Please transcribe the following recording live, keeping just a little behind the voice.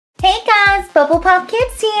BubblePOP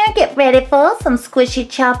Kids here. Get ready for some squishy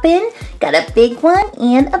chopping. Got a big one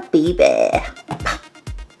and a baby.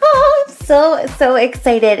 Oh, I'm so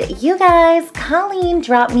excited. You guys, Colleen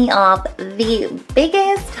dropped me off the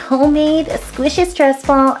biggest homemade squishy stress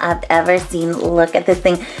ball I've ever seen. Look at this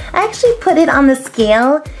thing. I actually put it on the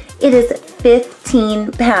scale. It is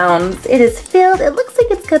 15 pounds. It is filled. It looks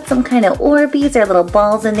like it's got some kind of Orbeez or little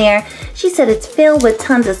balls in there. She said it's filled with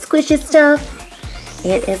tons of squishy stuff.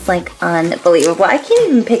 It is like unbelievable. I can't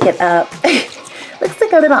even pick it up. Looks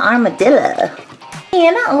like a little armadillo.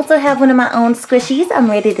 And I also have one of my own squishies I'm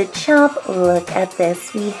ready to chop. Look at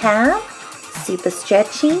this. We have super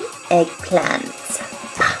stretchy eggplant.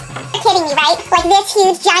 You're kidding me, right? Like this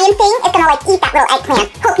huge giant thing is gonna like eat that little eggplant.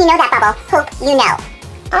 Hope you know that, Bubble. Hope you know.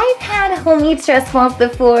 I've had homemade stress balls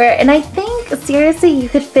before, and I think, seriously, you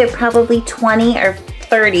could fit probably 20 or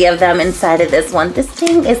 30 of them inside of this one. This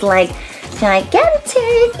thing is like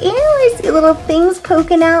gigantic. Ew, I see little things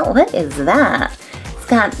poking out. What is that? It's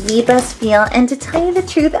got V-brush feel, and to tell you the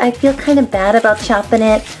truth, I feel kind of bad about chopping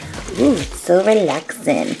it. Ooh, it's so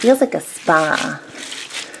relaxing. Feels like a spa.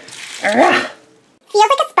 Ugh. Feels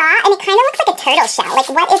like a spa, and it kind of looks like a turtle shell. Like,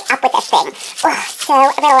 what is up with this thing? Oh, so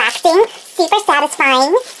relaxing, super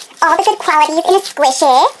satisfying, all the good qualities in a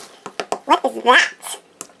squishy. What is that?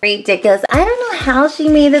 Ridiculous. I don't know how she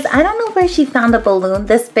made this. I don't know where she found a balloon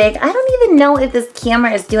this big. I don't even know if this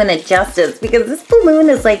camera is doing it justice, because this balloon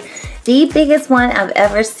is like the biggest one I've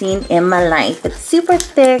ever seen in my life. It's super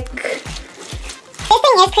thick. This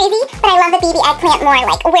thing is crazy, but I love the baby eggplant more.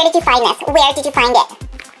 Like, where did you find this? Where did you find it?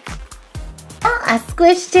 Oh, I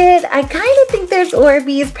squished it. I kind of think there's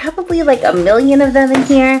Orbeez, probably like a million of them in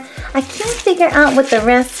here. I can't figure out what the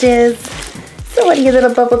rest is. So what do you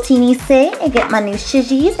little bubble teenies say? I get my new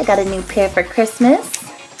shizhies. I got a new pair for Christmas.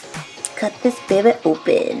 Cut this baby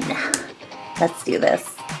open. Let's do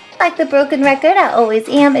this. Like the broken record, I always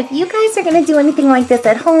am. If you guys are going to do anything like this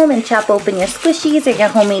at home and chop open your squishies or your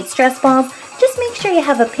homemade stress balls, just make sure you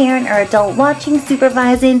have a parent or adult watching,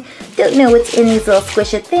 supervising. Don't know what's in these little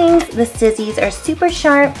squishy things. The scissors are super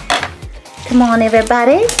sharp. Come on,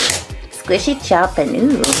 everybody. Squishy chopping.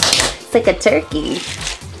 Ooh, it's like a turkey.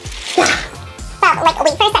 But, like,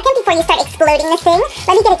 wait for a second before you start exploding this thing.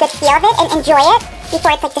 Let me get a good feel of it and enjoy it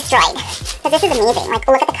before it's, like, destroyed. Because this is amazing. Like,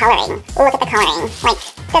 look at the coloring. Look at the coloring. Like,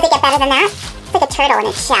 does it get better than that? It's like a turtle in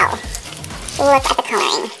its shell. Look at the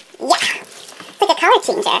coloring. Yeah. It's like a color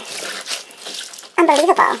changer.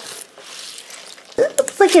 Unbelievable. It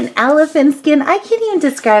looks like an elephant skin. I can't even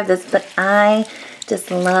describe this, but I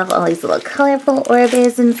just love all these little colorful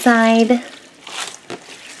Orbeez inside.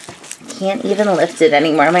 Can't even lift it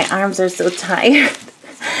anymore. My arms are so tired.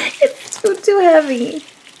 It's too heavy.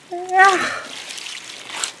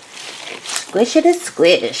 Squish it is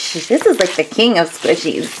squish. This is like the king of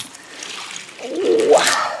squishies.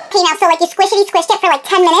 Okay, now, so like you squished it for like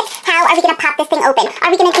 10 minutes. How are we gonna pop this thing open?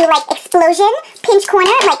 Are we gonna do like explosion, pinch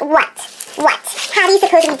corner, like what? What? How do you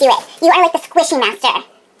suppose we do it? You are like the squishy master.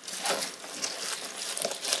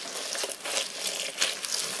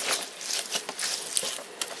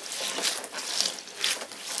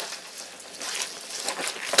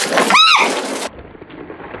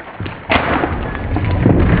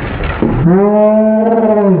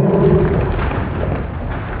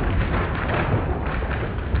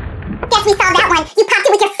 Guess we saw that one. You popped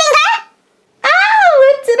it with your finger? Oh,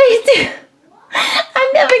 what did I do?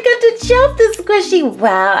 I never got to chop the squishy.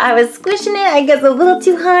 Wow, I was squishing it, I guess a little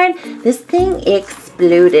too hard. This thing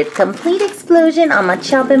exploded. Complete explosion on my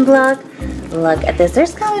chopping block. Look at this.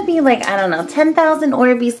 There's gotta be like, I don't know, 10,000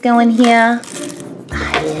 Orbeez going here.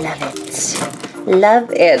 I love it.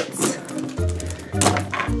 Love it.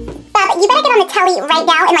 You better get on the telly right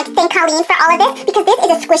now and like thank Colleen for all of this, because this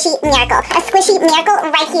is a squishy miracle. A squishy miracle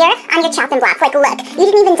right here on your chopping block. Like, look, you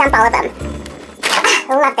didn't even dump all of them.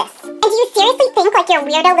 I love this. And do you seriously think like your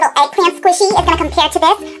weirdo little eggplant squishy is gonna compare to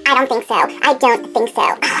this? I don't think so. I don't think so.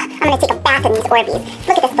 I'm gonna take a bath in these Orbeez.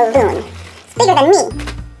 Look at this balloon. It's bigger than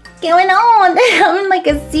me. What's going on? I'm in like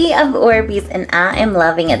a sea of Orbeez and I am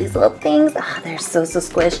loving it. These little things, oh, they're so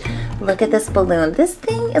squished. Look at this balloon. This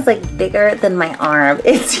thing is like bigger than my arm.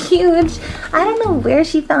 It's huge. I don't know where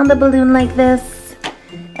she found a balloon like this.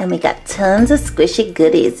 And we got tons of squishy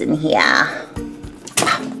goodies in here.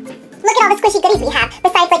 Look at all the squishy goodies we have.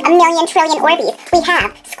 Besides like a million trillion Orbeez, we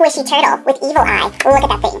have Squishy Turtle with evil eye. Look at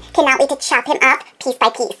that thing. Cannot wait to chop him up piece by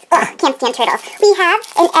piece. Ugh, can't stand turtles. We have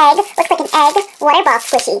an egg. Looks like an egg water ball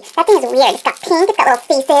squishy. That thing is weird. It's got pink. It's got little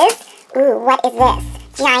faces. Ooh, what is this?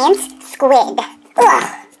 Giant squid. Ugh.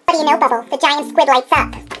 What do you know, Bubble? The giant squid lights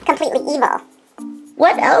up. Completely evil.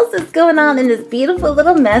 What else is going on in this beautiful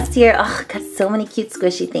little mess here? Oh, got so many cute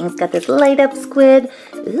squishy things. Got this light up squid.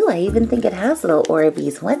 Ooh, I even think it has little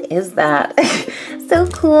Orbeez. What is that? So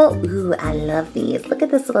cool. Ooh, I love these. Look at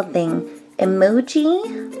this little thing.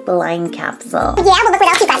 Emoji blind capsule. Yeah, well look what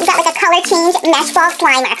else you got. You got like a color change mesh ball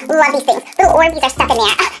slimer. Love these things. Little Orbeez are stuck in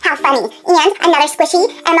there. How funny. And another squishy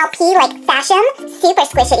MLP like Fashem. Super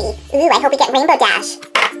squishy. Ooh, I hope we get Rainbow Dash.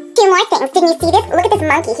 Two more things. Didn't you see this? Look at this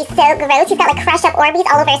monkey. He's so gross. He's got like crushed up Orbeez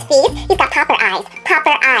all over his face. He's got popper eyes.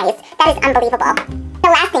 Popper eyes. That is unbelievable.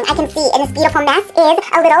 The last thing I can see in this beautiful mess is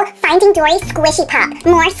a little Finding Dory squishy pop.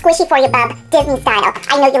 More squishy for you, bub. Disney style.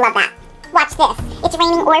 I know you love that. Watch this. It's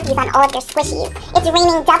raining Orbeez on all of your squishies. It's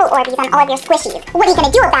raining double Orbeez on all of your squishies. What are you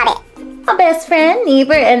gonna do about it? My best friend,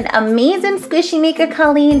 neighbor, and amazing squishy maker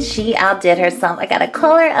Colleen, she outdid herself. I gotta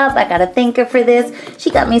call her up. I gotta thank her for this.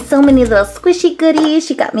 She got me so many little squishy goodies.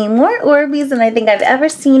 She got me more Orbeez than I think I've ever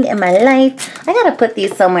seen in my life. I gotta put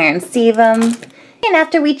these somewhere and save them. And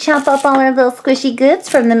after we chop up all our little squishy goods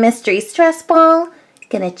from the mystery stress ball,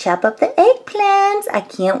 gonna chop up the eggplant. I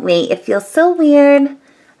can't wait. It feels so weird.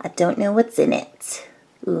 I don't know what's in it.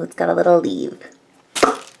 Ooh, it's got a little leaf.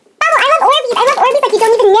 I love Orbeez like you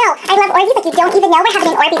don't even know. I love Orbeez like you don't even know. We're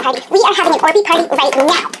having an Orbeez party. We are having an Orbeez party right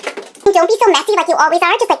now. And don't be so messy like you always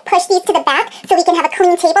are. Just like push these to the back so we can have a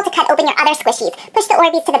clean table to cut open your other squishies. Push the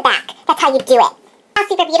Orbeez to the back. That's how you do it. How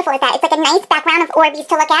super beautiful is that? It's like a nice background of Orbeez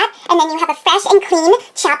to look at, and then you have a fresh and clean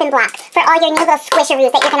chopping block for all your new little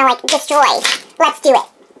squisharoos that you're gonna like destroy. Let's do it.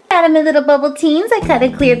 Out of my little bubble teens, I kind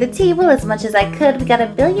of cleared the table as much as I could. We got a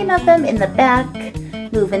billion of them in the back.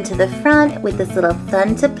 Move into the front with this little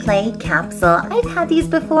fun to play capsule. I've had these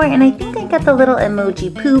before and I think I got the little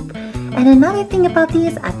emoji poop. And another thing about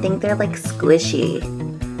these, I think they're like squishy.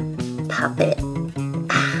 Pop it.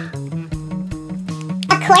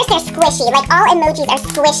 Of course they're squishy, like all emojis are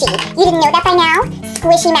squishy. You didn't know that by now?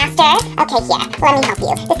 Squishy master? Okay, here, let me help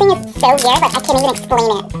you. This thing is so weird, like I can't even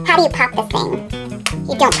explain it. How do you pop this thing?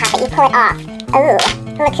 You don't pop it, you pull it off. Oh,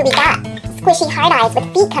 look who we got. Squishy hard eyes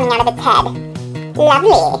with feet coming out of its head.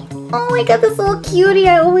 Lovely. Oh, I got this little cutie.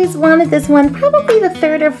 I always wanted this one. Probably the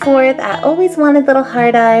third or fourth. I always wanted little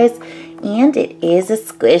hard eyes. And it is a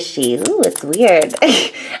squishy. Ooh, it's weird.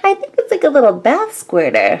 I think it's like a little bath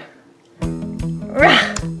squirter.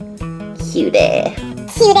 Cutie.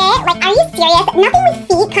 Cutie? Like, are you serious? Nothing with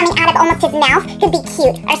feet coming out of almost his mouth could be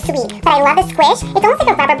cute or sweet. But I love the squish. It's almost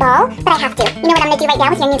like a rubber ball, but I have to. You know what I'm gonna do right now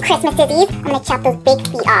with your new Christmas scissors? I'm gonna chop those big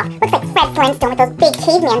feet off. Looks like Fred Flintstone with those big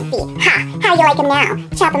caveman feet. Ha! How you like him now?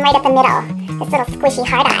 Chop him right up the middle. This little squishy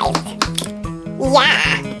hard eyes.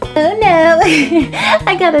 Yeah! Oh no!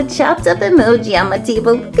 I got a chopped up emoji on my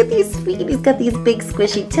table. Look at these feet. He's got these big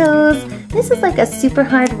squishy toes. This is like a super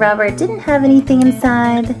hard rubber. It didn't have anything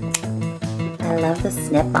inside. I love the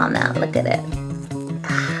snip on that. Look at it.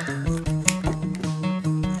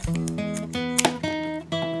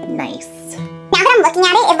 Nice. Now that I'm looking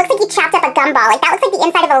at it, it looks like you chopped up a gumball. Like that looks like the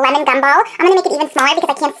inside of a lemon gumball. I'm gonna make it even smaller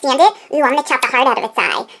because I can't stand it. Ooh, I'm gonna chop the heart out of its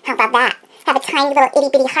eye. How about that? Have a tiny little itty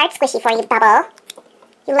bitty heart squishy for you, Bubble.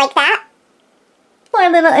 You like that? Poor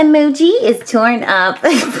little emoji is torn up.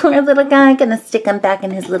 Poor little guy. Gonna stick him back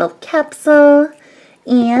in his little capsule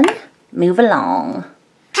and move along.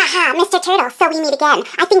 Haha, Mr. Turtle, so we meet again.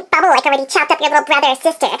 I think Bubble like already chopped up your little brother or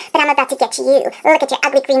sister, but I'm about to get to you. Look at your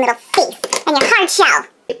ugly green little face and your hard shell.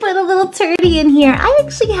 I put a little turdy in here. I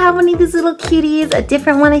actually have one of these little cuties, a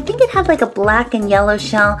different one. I think it had like a black and yellow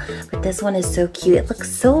shell, but this one is so cute. It looks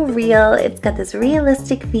so real. It's got this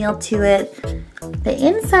realistic feel to it. The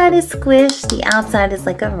inside is squished, the outside is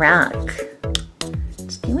like a rock.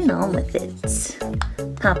 Just going on with it.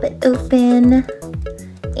 Pop it open.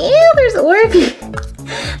 Ew, there's Orbeez.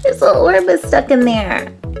 There's little Orbeez stuck in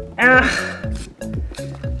there. Ugh.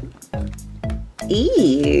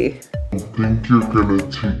 Ew. I think you're gonna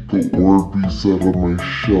take the Orbeez out of my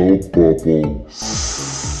shell, Bubble.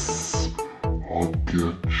 I'll get you.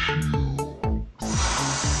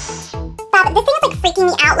 Bob, this thing is like freaking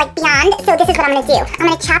me out like beyond, so this is what I'm gonna do. I'm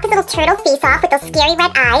gonna chop his little turtle face off with those scary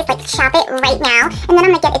red eyes, like chop it right now, and then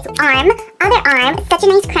I'm gonna get its arm, other arm, such a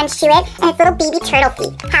nice crunch to it, and its little baby turtle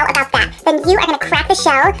feet. How about that? Then you are gonna crack the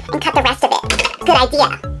shell and cut the rest of it. Good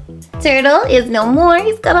idea. Turtle is no more.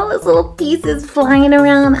 He's got all his little pieces flying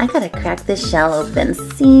around. I gotta crack this shell open.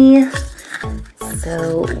 See?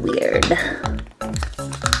 So weird.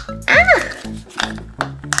 Ah!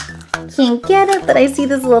 Can't get it, but I see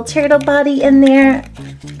this little turtle body in there.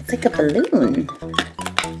 It's like a balloon.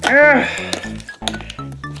 Urgh.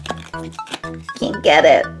 Can't get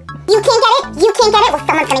it. You can't get it? You can't get it? Well,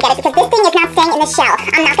 someone's gonna get it because this thing is not staying in the shell.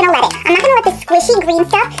 I'm not gonna let it. I'm not gonna let the squishy green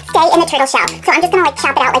stuff stay in the turtle shell. So I'm just gonna like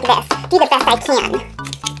chop it out like this. Do the best I can.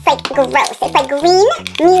 like gross. It's like green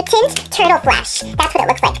mutant turtle flesh. That's what it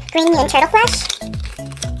looks like. Green mutant turtle flesh.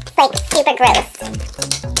 It's like super gross.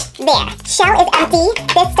 There. Shell is empty.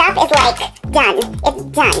 This stuff is like done. It's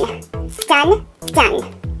done. Done. Done.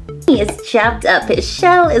 He is chopped up. His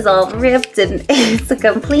shell is all ripped and it's a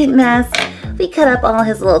complete mess. We cut up all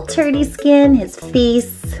his little turdy skin, his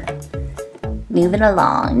face. Moving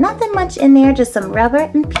along. Nothing much in there, just some rubber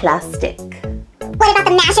and plastic. What about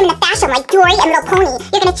the Mashem and the Fashem, like Dory and Little Pony?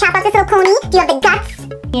 You're gonna chop up this little pony? Do you have the guts?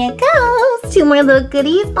 Here it goes. 2 more little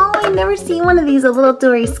goodies. Oh, I've never seen one of these. A little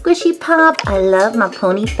Dory squishy pop. I love my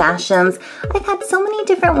pony Fashems. I've had so many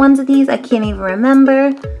different ones of these, I can't even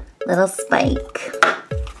remember. Little Spike.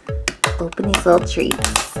 Open these little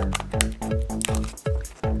treats.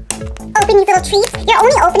 Open these little treats? You're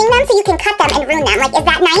only opening them so you can cut them and ruin them. Like, is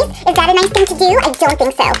that nice? Is that a nice thing to do? I don't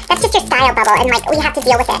think so. That's just your style, Bubble, and like, we have to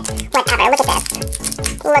deal with it. Whatever, look at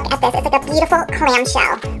this. Look at this, it's like a beautiful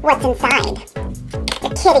clamshell. What's inside?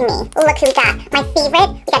 You're kidding me. Look who we got. My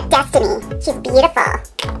favorite, we got Destiny. She's beautiful.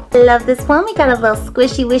 Love this one. We got a little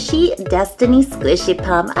squishy wishy Destiny squishy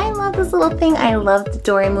pop. I love this little thing. I love the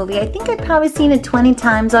Dory movie. I think I've probably seen it 20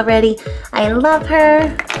 times already. I love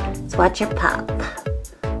her. Let's watch her pop.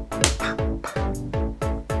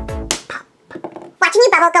 Watching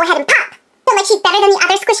you, Bubble, go ahead and pop. Feel like she's better than the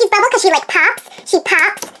other squishies, Bubble, because she like pops. She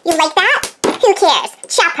pops. You like that? Who cares?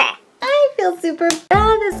 Chop her. I feel super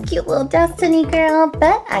bad, this cute little Destiny girl,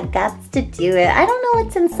 but I got to do it. I don't know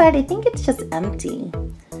what's inside. I think it's just empty.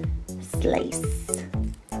 Slice.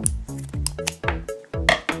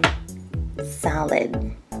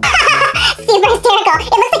 Solid. Super hysterical.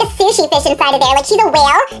 It looks like a sushi fish inside of there. Like she's a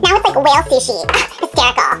whale. Now it's like whale sushi.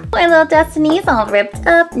 Hysterical. Our little Destiny's all ripped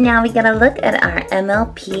up. Now we gotta look at our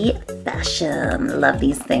MLP Fashem. Love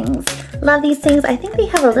these things. Love these things. I think they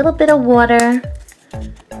have a little bit of water.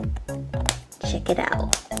 Check it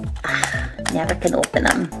out. Never can open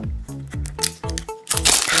them.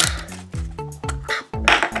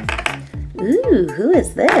 Ooh, who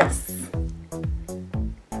is this?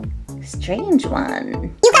 Strange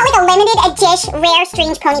one. You got like a limited edition, rare,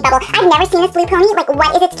 strange pony, Bubble. I've never seen this blue pony. Like,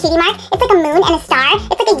 what is its cutie mark? It's like a moon and a star.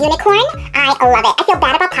 It's like a unicorn. I love it. I feel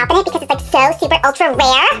bad about popping it because it's like so super ultra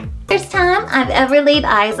rare. First time I've ever laid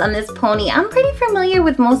eyes on this pony. I'm pretty familiar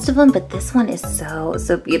with most of them, but this one is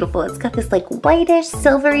so beautiful. It's got this like whitish,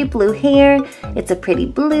 silvery blue hair. It's a pretty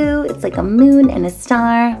blue. It's like a moon and a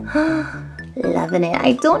star. Loving it.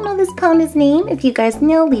 I don't know this pony's name. If you guys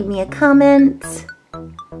know, leave me a comment.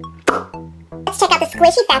 Let's check out the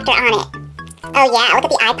squishy factor on it. Oh yeah, look at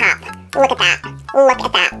the eye pop. Look at that. Look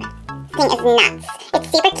at that. This thing is nuts. It's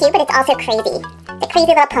super cute, but it's also crazy. The crazy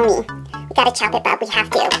little pony. We gotta chop it, Bub. We have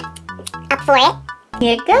to. Up for it?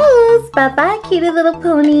 Here it goes. Bye-bye, cutie little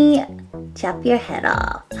pony. Chop your head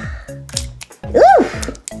off. Ooh!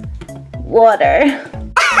 Water.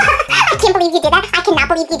 I can't believe you did that. I cannot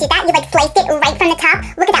believe you did that. You like sliced it right from the top.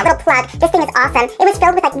 Look at that little plug. This thing is awesome. It was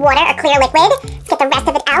filled with like water or clear liquid. Let's get the rest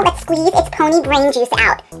of it out. Let's squeeze its pony brain juice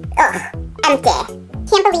out. Ugh, empty.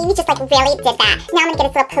 Can't believe you just like really did that. Now I'm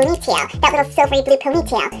gonna get its little ponytail. That little silvery blue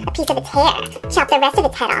ponytail. A piece of its hair. Chop the rest of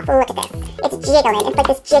its head off. Look at this. It's jiggling. It's like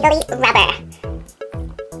this jiggly rubber.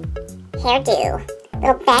 Hairdo.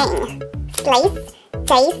 Little bang. Slice.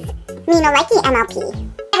 Dice. Me no likey MLP.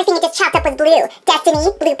 Everything you just chopped up was blue. Destiny,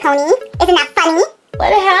 blue pony. Isn't that funny?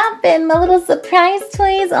 What happened? My little surprise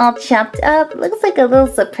toys all chopped up. Looks like a little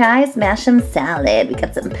surprise Mashem salad. We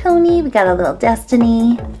got some pony. We got a little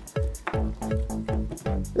Destiny.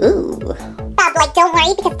 Ooh. Bub, like, don't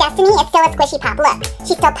worry because Destiny is still a squishy pop. Look,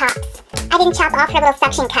 she still pops. I didn't chop off her little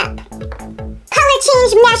suction cup. Color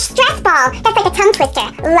change mesh stress ball. That's like a tongue twister.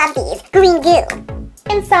 Love these. Green goo.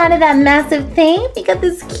 Inside of that massive thing, we got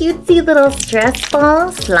this cutesy little stress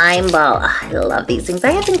ball, slime ball. Oh, I love these things.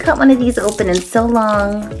 I haven't cut one of these open in so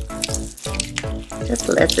long. Just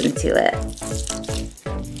listen to it.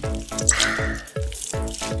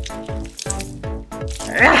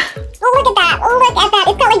 Oh, look at that. Oh, look at that.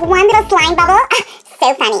 It's got like one little slime bubble.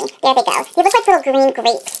 So funny. There they go. They look like little green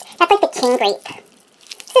grapes. That's like the king grape.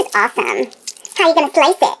 This is awesome. How are you going to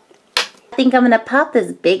slice it? I think I'm going to pop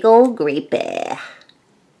this big old grape.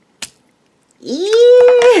 Eee!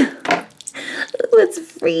 Ooh, it's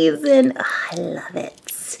freezing. Oh, I love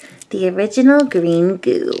it. The original green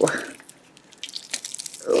goo.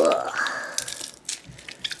 Ugh.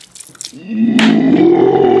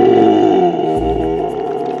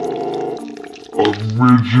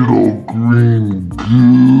 Original green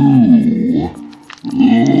goo.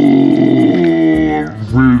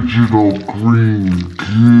 Original green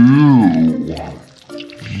goo.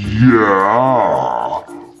 Yeah.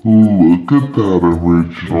 Look at that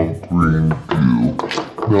original green goo.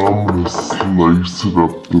 Now I'm gonna slice it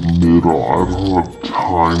up the middle. I don't have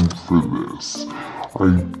time for this. I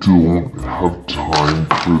don't have time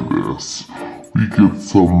for this. We get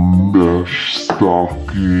some mesh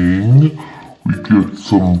stocking. We get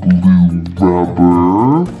some blue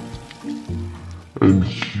rubber. And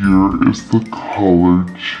here is the color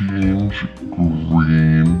change,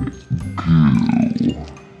 green goo.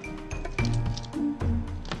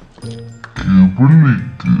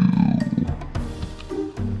 Goobly goo.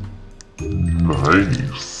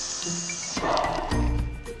 Nice.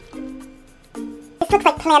 This looks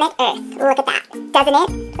like planet Earth. Look at that. Doesn't it?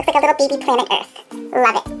 Looks like a little baby planet Earth.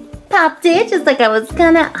 Love it. Popped it just like I was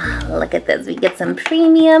gonna. Oh, look at this. We get some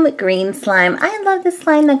premium green slime. I love the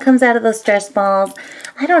slime that comes out of those stress balls.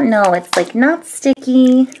 I don't know. It's like not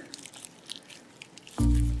sticky.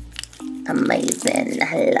 Amazing.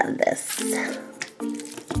 I love this.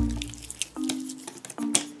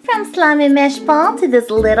 From slime and mesh ball to this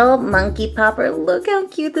little monkey popper. Look how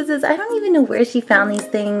cute this is. I don't even know where she found these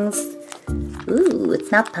things. Ooh,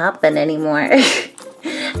 it's not popping anymore.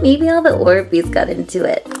 Maybe all the Orbeez got into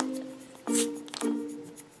it.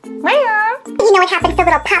 You know what happens to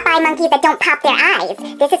little Popeye monkeys that don't pop their eyes?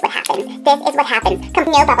 This is what happens. This is what happens. Come,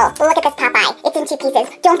 no bubble. Look at this Popeye. It's in 2 pieces.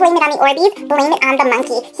 Don't blame it on the Orbeez. Blame it on the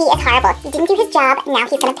monkey. He is horrible. He didn't do his job. Now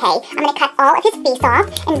he's gonna pay. I'm gonna cut all of his face off,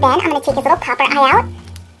 and then I'm gonna take his little popper eye out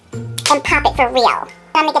and pop it for real.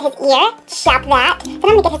 I'm gonna get his ear, chop that. Then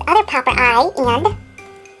I'm gonna get his other popper eye and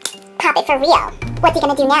pop it for real. What's he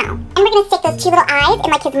gonna do now? And we're gonna stick those 2 little eyes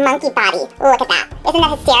in like his monkey body. Look at that. Isn't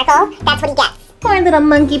that hysterical? That's what he gets. Poor little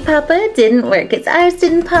monkey popper didn't work. Its eyes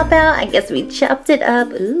didn't pop out. I guess we chopped it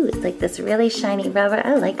up. Ooh, it's like this really shiny rubber.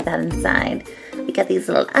 I like that inside. We got these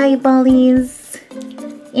little eyeballies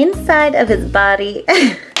inside of his body.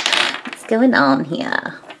 What's going on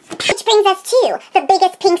here? Which brings us to the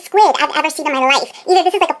biggest pink squid I've ever seen in my life. Either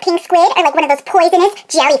this is like a pink squid or like one of those poisonous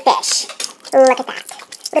jellyfish. Look at that.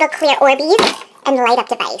 Little clear Orbeez and light up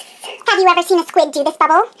device. Have you ever seen a squid do this,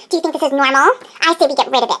 Bubble? Do you think this is normal? I say we get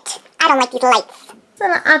rid of it. I don't like these lights. It's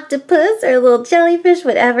an octopus or a little jellyfish,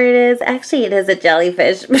 whatever it is. Actually, it is a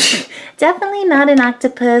jellyfish. Definitely not an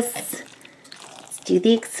octopus. Let's do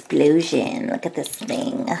the explosion. Look at this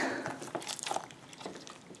thing.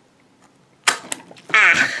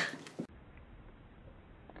 Ah.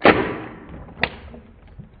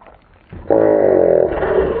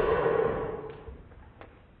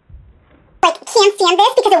 Can't stand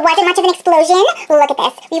this because it wasn't much of an explosion. Look at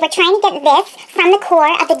this. We were trying to get this from the core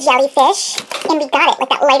of the jellyfish, and we got it, like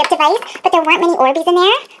that light up device, but there weren't many Orbeez in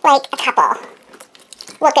there, like a couple.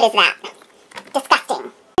 What good is that? Disgusting.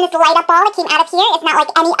 And this light up ball that came out of here is not like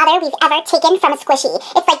any other we've ever taken from a squishy.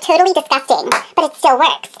 It's like totally disgusting, but it still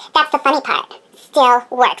works. That's the funny part. Still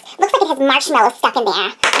works. Looks like it has marshmallows stuck in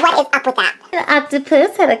there. What is up with that? The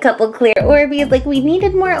octopus had a couple clear Orbeez. Like, we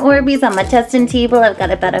needed more Orbeez on my testing table. I've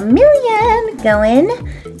got about 1 million going.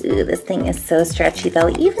 Ooh, this thing is so stretchy though.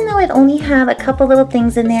 Even though it only had a couple little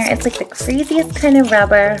things in there, it's like the craziest kind of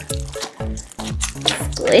rubber.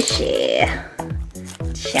 Squishy.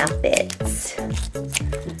 Chop it.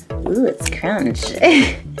 Ooh, it's crunch.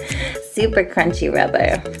 Super crunchy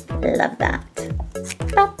rubber. Love that.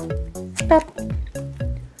 Pop, pop.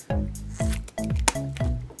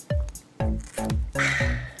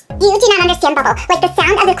 You do not understand, Bubble. Like, the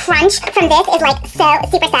sound of the crunch from this is, like, so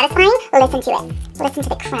super satisfying. Listen to it. Listen to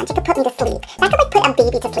the crunch. It could put me to sleep. That could, like, put a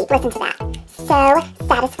baby to sleep. Listen to that. So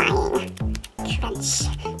satisfying. Crunch.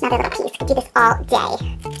 Another little piece. Could do this all day.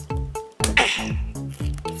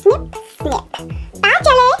 Snip, snip. Bye,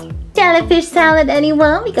 Jelly. Jellyfish salad,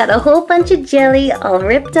 anyone? We got a whole bunch of jelly all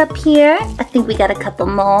ripped up here. I think we got a couple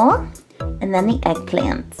more. And then the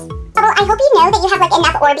eggplants. Bubble, I hope you know that you have like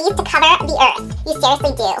enough Orbeez to cover the earth. You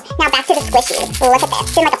seriously do. Now back to the squishy. Look at this.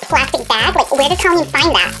 It's in like a plastic bag. Like, where did Colleen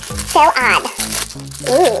find that? So odd.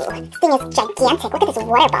 Ooh, this thing is gigantic. Look at this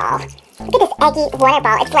water ball. Look at this eggy water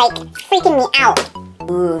ball. It's like freaking me out.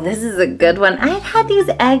 Ooh, this is a good one. I've had these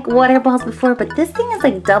egg water balls before, but this thing is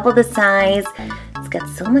like double the size. It's got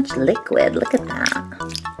so much liquid. Look at that.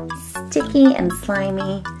 Sticky and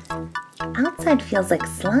slimy. Outside feels like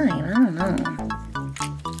slime. I don't know.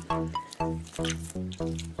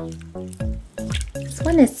 This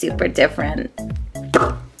one is super different.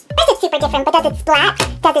 This is super different, but does it splat?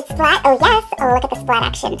 Does it splat? Oh yes. Oh, look at the splat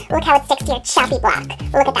action. Look how it sticks to your choppy block.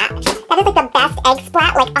 Look at that. That is like the best egg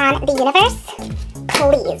splat like on the universe.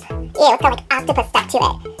 Please. Ew, it's got like octopus stuck to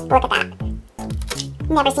it. Look at that.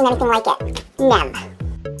 Never seen anything like it. Nem.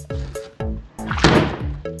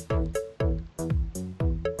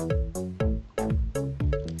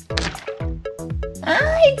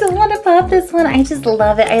 I don't want to pop this one. I just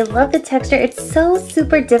love it. I love the texture. It's so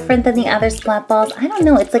super different than the other splat balls. I don't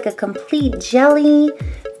know. It's like a complete jelly.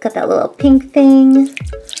 It's got that little pink thing.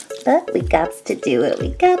 But we got to do it. We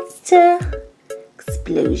got to.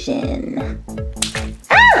 Explosion.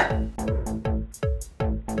 Ah!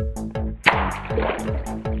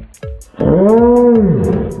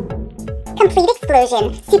 Complete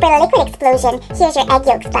explosion. Super liquid explosion. Here's your egg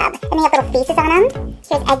yolks, Bub. And they have little faces on them.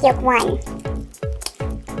 Here's egg yolk 1.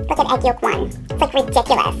 Look at egg yolk 1. It's like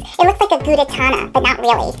ridiculous. It looks like a gouda-tana, but not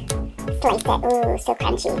really. Slice it. Ooh, so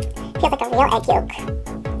crunchy. Feels like a real egg yolk.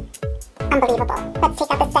 Unbelievable. Let's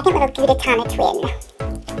take out the second little gouda-tana twin.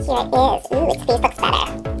 Here it is. Ooh, its face looks better.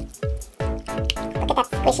 Look at that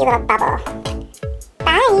squishy little bubble.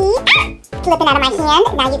 Bye! Ah! Slipping out of my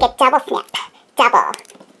hand. Now you get double snip. Double.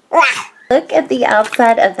 Ugh. Look at the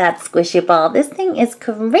outside of that squishy ball. This thing is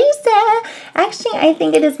crazy. Actually, I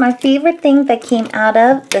think it is my favorite thing that came out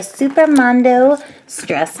of the Super Mondo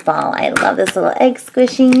stress ball. I love this little egg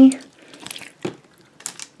squishy.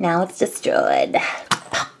 Now it's destroyed.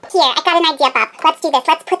 Here, I got an idea, Bub. Let's do this.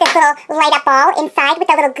 Let's put this little light up ball inside with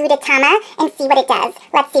the little gouda-tana and see what it does.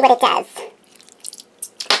 Let's see what it does.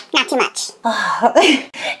 Not too much. Oh,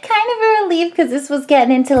 kind of a relief because this was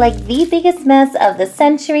getting into like the biggest mess of the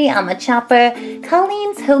century on the chopper.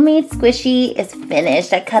 Colleen's homemade squishy is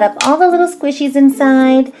finished. I cut up all the little squishies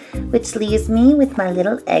inside, which leaves me with my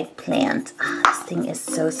little eggplant. Oh, this thing is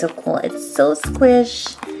so, so cool. It's so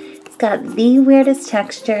squish. It's got the weirdest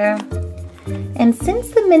texture. And since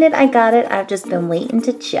the minute I got it, I've just been waiting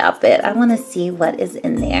to chop it. I want to see what is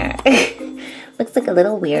in there. Looks like a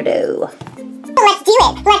little weirdo. Let's do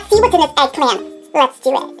it. Let's see what's in this eggplant. Let's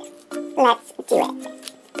do it. Let's do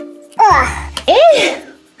it. Ugh. Ew.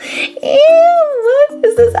 Ew, what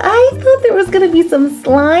is this? I thought there was going to be some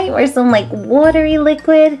slime or some like watery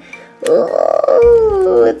liquid.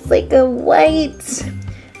 Oh, it's like a white.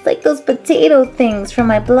 It's like those potato things from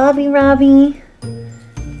my Blobby Robbie.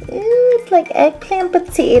 Ew, it's like eggplant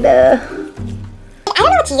potato. I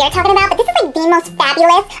don't know what you're talking about, but this is like the most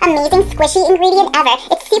fabulous, amazing, squishy ingredient ever.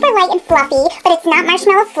 It's super light and fluffy, but it's not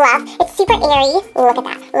marshmallow fluff. It's super airy. Look at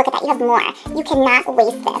that. Look at that. You have more. You cannot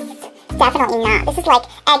waste this. Definitely not. This is like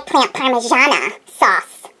eggplant parmigiana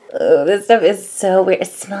sauce. Oh, this stuff is so weird. It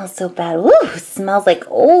smells so bad. Woo! It smells like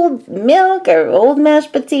old milk or old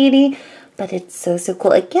mashed potato. But it's so, so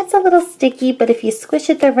cool. It gets a little sticky, but if you squish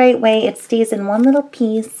it the right way, it stays in one little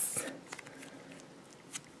piece.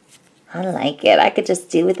 I like it. I could just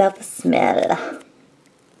do without the smell.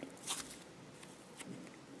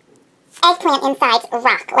 Eggplant insides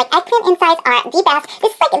rock. Like, eggplant insides are the best.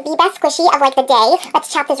 This is like the best squishy of like the day.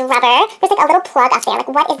 Let's chop this rubber. There's like a little plug up there. Like,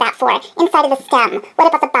 what is that for? Inside of the stem. What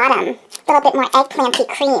about the bottom? A little bit more eggplanty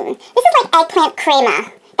cream. This is like eggplant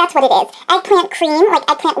crema. That's what it is. Eggplant cream, like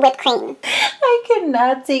eggplant whipped cream. I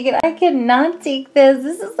cannot take it. I cannot take this.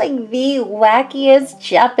 This is like the wackiest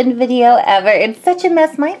chopping video ever. It's such a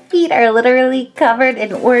mess. My feet are literally covered in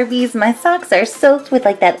Orbeez. My socks are soaked with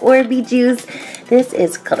like that Orbeez juice. This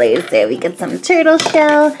is crazy. We got some turtle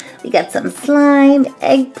shell. We got some slime,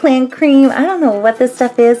 eggplant cream. I don't know what this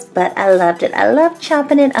stuff is, but I loved it. I love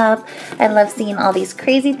chopping it up. I love seeing all these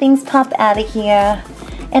crazy things pop out of here.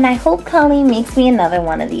 And I hope Colleen makes me another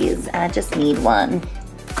one of these. I just need one.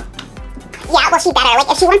 Yeah, well, she better. Like,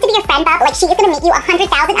 if she wants to be your friend, Bob, like, she is going to make you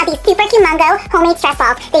 100,000 of these super humongo homemade stress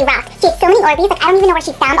balls. They rock. She has so many Orbeez. Like, I don't even know where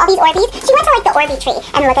she found all these Orbeez. She went to, like, the Orbeez tree.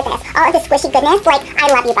 And look at this. All of this squishy goodness. Like, I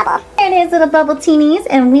love you, Bubble. There it is, little Bubble Teenies.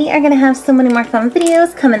 And we are going to have so many more fun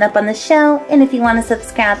videos coming up on the show. And if you want to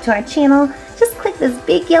subscribe to our channel, just click this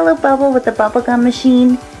big yellow bubble with the bubblegum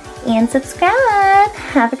machine and subscribe.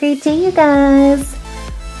 Have a great day, you guys.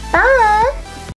 Bye!